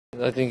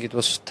I think it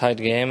was a tight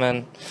game,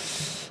 and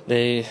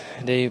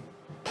they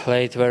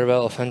played very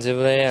well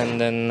offensively,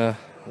 and then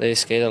they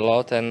skated a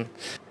lot, and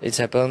it's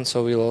happened.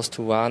 So we lost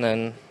 2-1,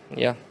 and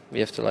yeah, we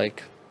have to a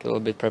little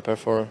bit prepare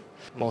for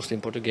most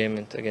important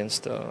game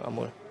against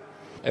Amur.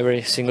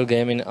 Every single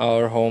game in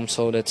our home,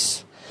 so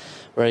that's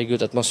very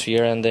good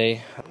atmosphere, and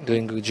they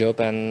doing good job,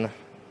 and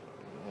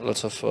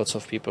lots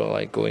of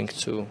people going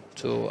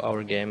to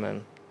our game,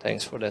 and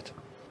thanks for that.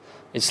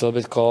 It's a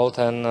little bit cold,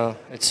 and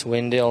it's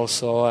windy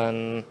also,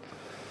 and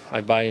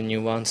I buy a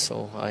new one,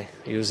 so I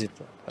use it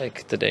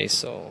today.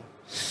 So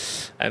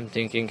I'm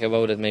thinking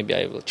about it. Maybe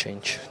I will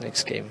change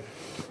next game.